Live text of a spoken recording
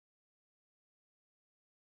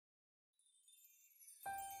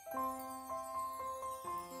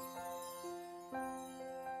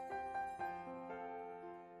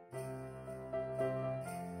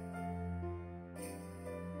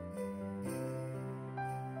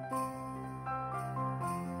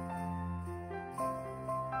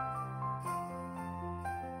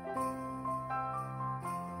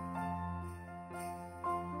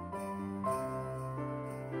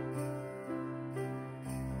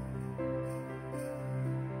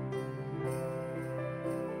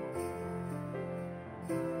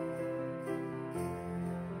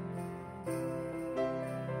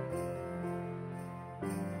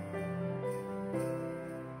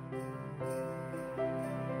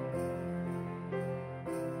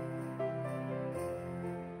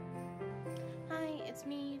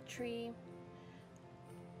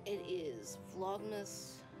It is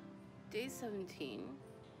Vlogmas Day 17,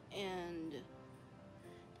 and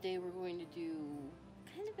today we're going to do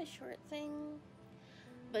kind of a short thing,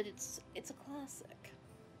 but it's a classic.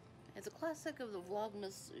 It's a classic of the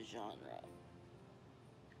Vlogmas genre.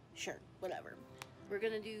 Sure, whatever. We're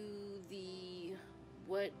gonna do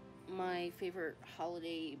what my favorite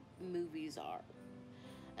holiday movies are,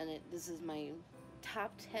 and this is my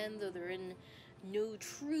top 10, though they're in no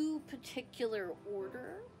true particular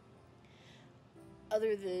order,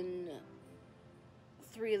 other than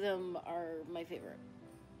 3 of them are my favorite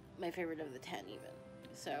of the 10 even.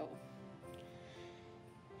 So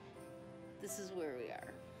this is where we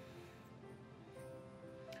are.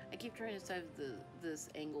 I keep trying to decide if this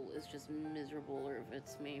angle is just miserable or if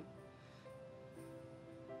it's me.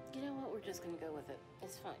 You know what, we're just gonna go with it.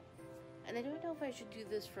 It's fine. And I don't know if I should do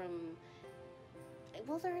this from,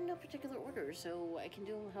 well, they're in no particular order, so I can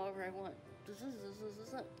do them however I want.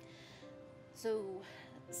 So,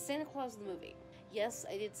 Santa Claus the movie. Yes,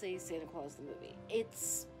 I did say Santa Claus the movie.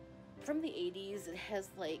 It's from the 80s. It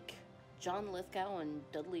has like John Lithgow and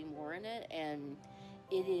Dudley Moore in it, and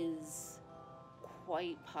it is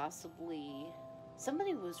quite possibly,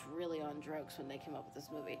 somebody was really on drugs when they came up with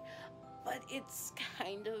this movie, but it's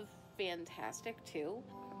kind of fantastic too.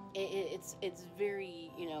 It's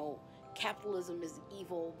very, you know, capitalism is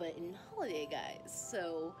evil, but in holiday guise,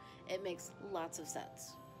 so it makes lots of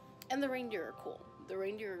sense. And the reindeer are cool. The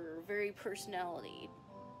reindeer are very personalitied,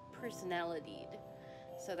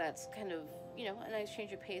 so that's kind of, you know, a nice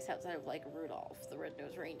change of pace outside of like Rudolph the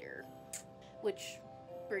Red-Nosed Reindeer, which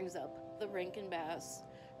brings up the Rankin Bass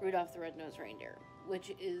Rudolph the Red-Nosed Reindeer,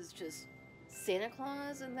 which is just, Santa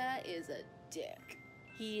Claus in that is a dick.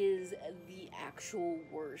 He is the actual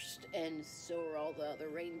worst, and so are all the other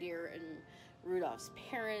reindeer and Rudolph's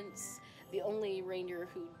parents. The only reindeer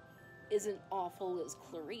who isn't awful is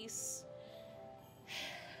Clarice.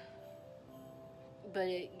 But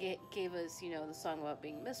it gave us, you know, the song about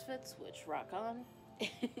being misfits, which rock on,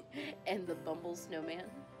 and the Bumble Snowman,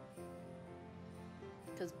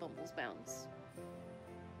 because Bumbles bounce.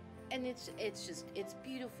 And it's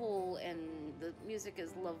beautiful, and the music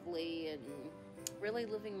is lovely, and really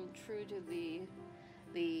living true to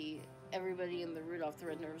the everybody in the Rudolph the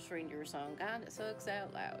Red-Nosed Reindeer song. God, it sucks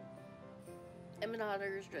out loud. Emmett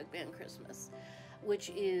Otter's Drug Band Christmas, which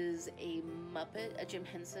is a Jim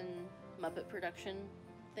Henson Muppet production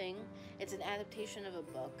thing. It's an adaptation of a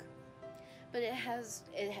book, but it has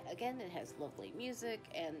lovely music,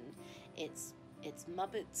 and it's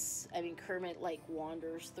Muppets. I mean, Kermit like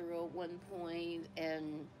wanders through at one point,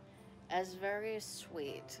 and as very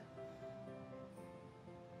sweet.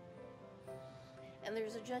 And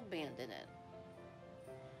there's a jug band in it,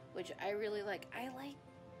 which I really like. I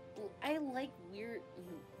like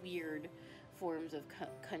weird forms of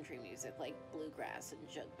country music, like bluegrass and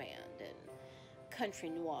jug band and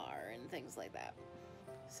country noir and things like that.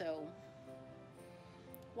 So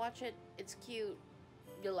watch it. It's cute.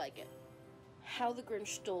 You'll like it. How the Grinch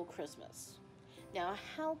Stole Christmas. Now,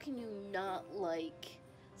 how can you not like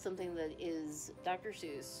something that is Dr.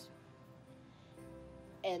 Seuss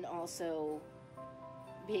and also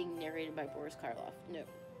being narrated by Boris Karloff? No.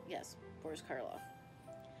 Yes, Boris Karloff.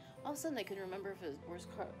 All of a sudden, I couldn't remember if it was Boris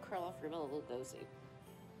Karloff or Bela Lugosi.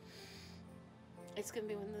 It's going to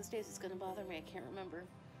be one of those days. It's going to bother me. I can't remember.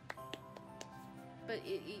 But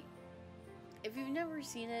if you've never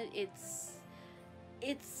seen it, it's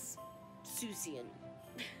Seussian.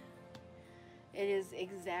 It is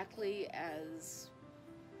exactly as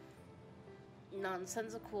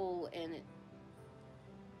nonsensical and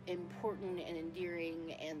important and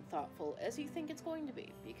endearing and thoughtful as you think it's going to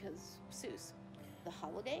be, because Seuss. The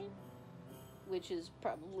Holiday, which is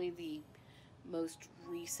probably the most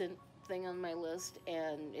recent thing on my list,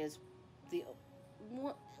 and is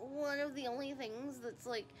one of the only things that's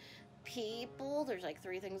like people. There's like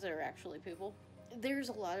 3 things that are actually people. There's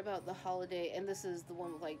a lot about the holiday, and this is the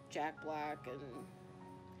one with like Jack Black and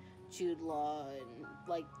Jude Law, and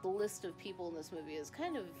like the list of people in this movie is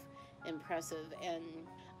kind of impressive. And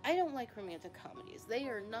I don't like romantic comedies. They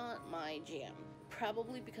are not my jam.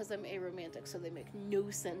 Probably because I'm aromantic, so they make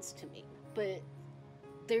no sense to me. But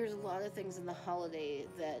there's a lot of things in the holiday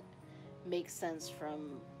that make sense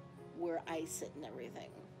from where I sit and everything.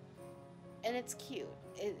 And it's cute.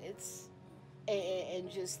 It's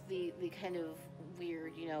and just the kind of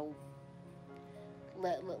weird, you know,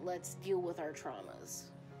 let's deal with our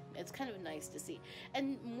traumas. It's kind of nice to see.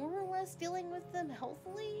 And more or less dealing with them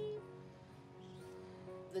healthily.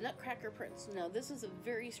 The Nutcracker Prince. Now, this is a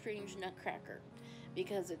very strange Nutcracker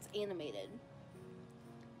because it's animated.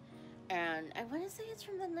 And I want to say it's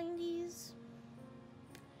from the 90s.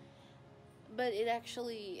 but it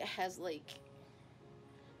actually has like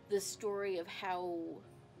the story of how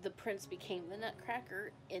the prince became the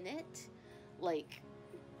Nutcracker in it, like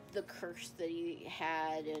the curse that he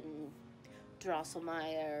had and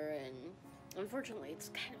Drosselmeyer, and unfortunately it's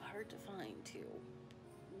kind of hard to find too.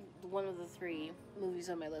 One of the 3 movies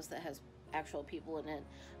on my list that has actual people in it,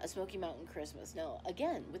 A Smoky Mountain Christmas. Now,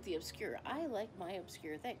 again, with the obscure, I like my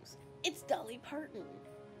obscure things. It's Dolly Parton.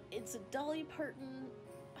 It's a Dolly Parton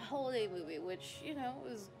holiday movie, which, you know,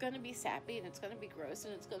 is going to be sappy and it's going to be gross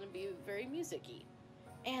and it's going to be very music-y.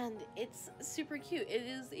 And it's super cute. It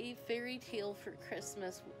is a fairy tale for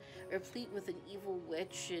Christmas, replete with an evil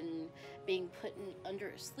witch and being put under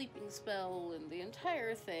a sleeping spell and the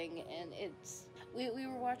entire thing. And it's we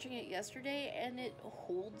were watching it yesterday, and it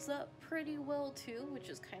holds up pretty well too, which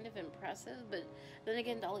is kind of impressive. But then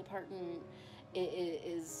again, Dolly Parton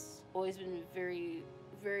is always been very,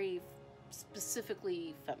 very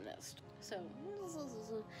specifically feminist. So,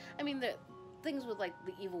 I mean, the things with like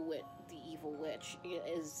the evil witch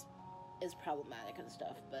is problematic and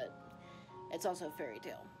stuff, but it's also a fairy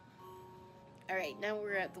tale. All right, now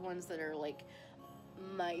we're at the ones that are like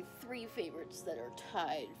my 3 favorites that are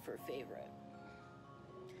tied for favorite.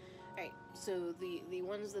 All right, so the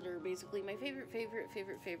ones that are basically my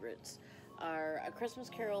favorites are A Christmas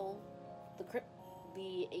Carol, A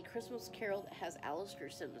Christmas Carol that has Alistair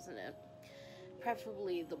Sims in it,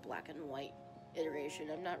 preferably the black and white iteration.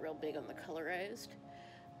 I'm not real big on the colorized,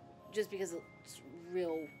 just because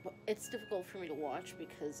it's difficult for me to watch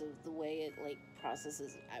because of the way it like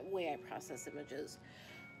way I process images.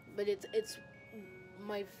 But it's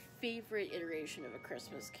my favorite iteration of A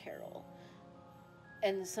Christmas Carol,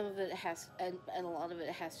 and some of it has and a lot of it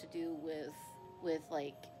has to do with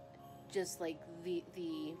like just like the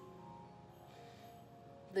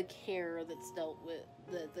care that's dealt with,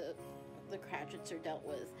 the Cratchits are dealt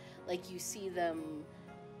with. Like, you see them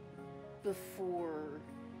before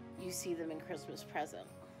you see them in Christmas Present,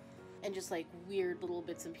 and just like weird little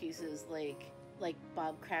bits and pieces, like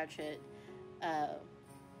Bob Cratchit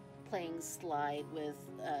playing slide with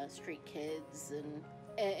street kids,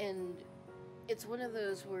 and it's one of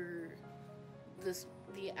those where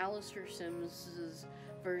the Alistair Sims'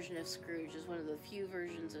 version of Scrooge is one of the few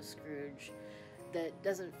versions of Scrooge that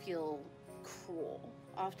doesn't feel cruel.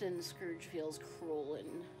 Often Scrooge feels cruel in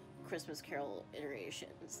Christmas Carol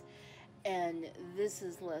iterations, and this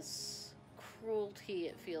is less cruelty,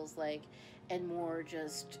 it feels like, and more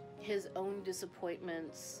just his own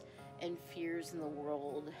disappointments and fears in the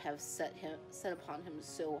world have set upon him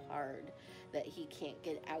so hard that he can't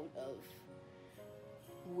get out of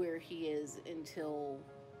where he is until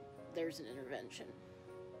there's an intervention.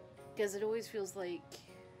 Because it always feels like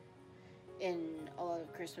in a lot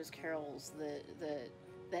of Christmas carols that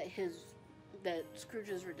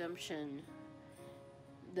Scrooge's redemption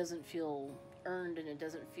doesn't feel earned, and it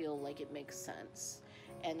doesn't feel like it makes sense.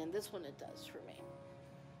 And in this one it does for me.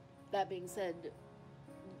 That being said,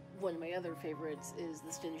 one of my other favorites is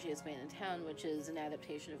The Stingiest Man in Town, which is an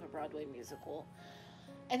adaptation of a Broadway musical.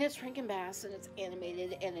 And it's Rankin Bass, and it's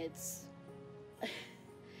animated, and it's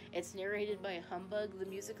it's narrated by a humbug. The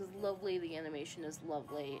music is lovely, the animation is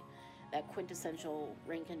lovely, that quintessential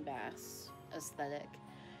Rankin Bass aesthetic.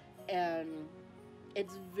 And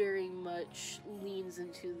it's very much leans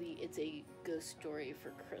into it's a ghost story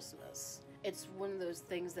for Christmas. It's one of those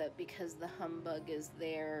things that, because the humbug is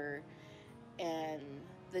there and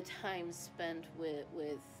the time spent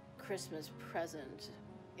with Christmas Present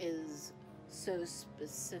is so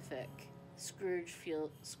specific,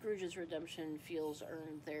 Scrooge's redemption feels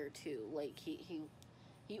earned there too. Like he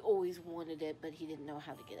always wanted it, but he didn't know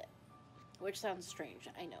how to get it. Which sounds strange,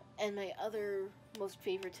 I know. And my other most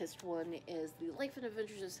favoritist one is The Life and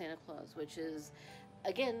Adventures of Santa Claus, which is,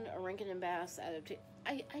 again, a Rankin and Bass adaptation.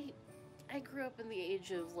 I grew up in the age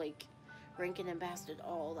of, like, Rankin and Bass did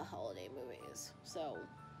all the holiday movies, so,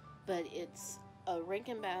 but it's a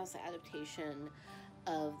Rankin Bass adaptation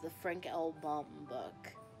of the Frank L. Baum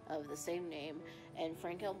book of the same name, and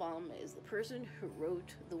Frank L. Baum is the person who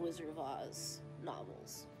wrote the Wizard of Oz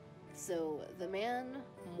novels. So the man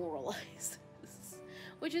moralizes,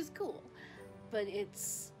 which is cool, but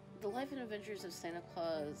it's The Life and Adventures of Santa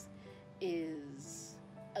Claus is,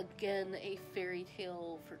 again, a fairy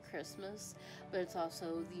tale for Christmas, but it's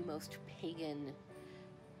also the most pagan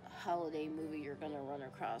holiday movie you're going to run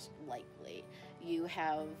across, likely. You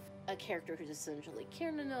have a character who's essentially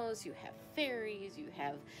Kiernanos, you have fairies, you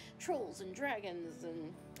have trolls and dragons,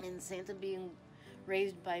 and Santa being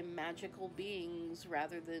raised by magical beings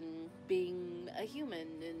rather than being a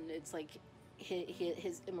human, and it's like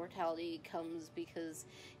his immortality comes because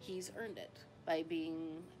he's earned it by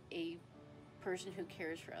being a person who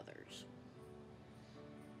cares for others.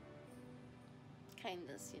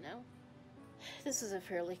 Kindness, you know? This is a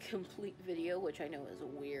fairly complete video, which I know is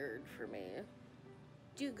weird for me.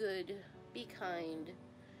 Do good, be kind,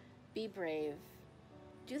 be brave,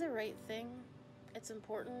 do the right thing. It's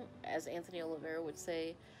important, as Anthony Oliveira would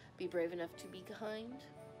say, be brave enough to be kind,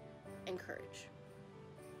 and courage.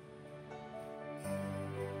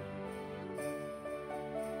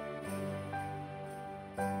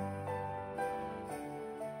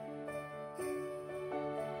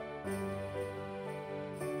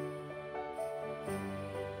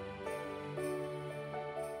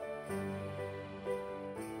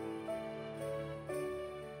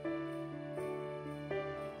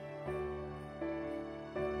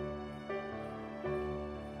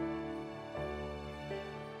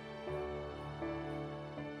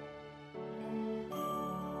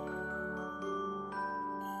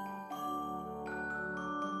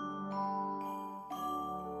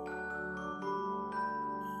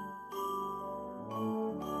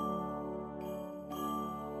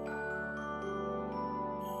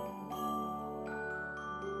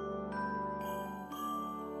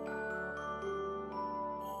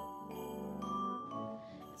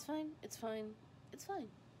 It's fine, it's fine, it's fine.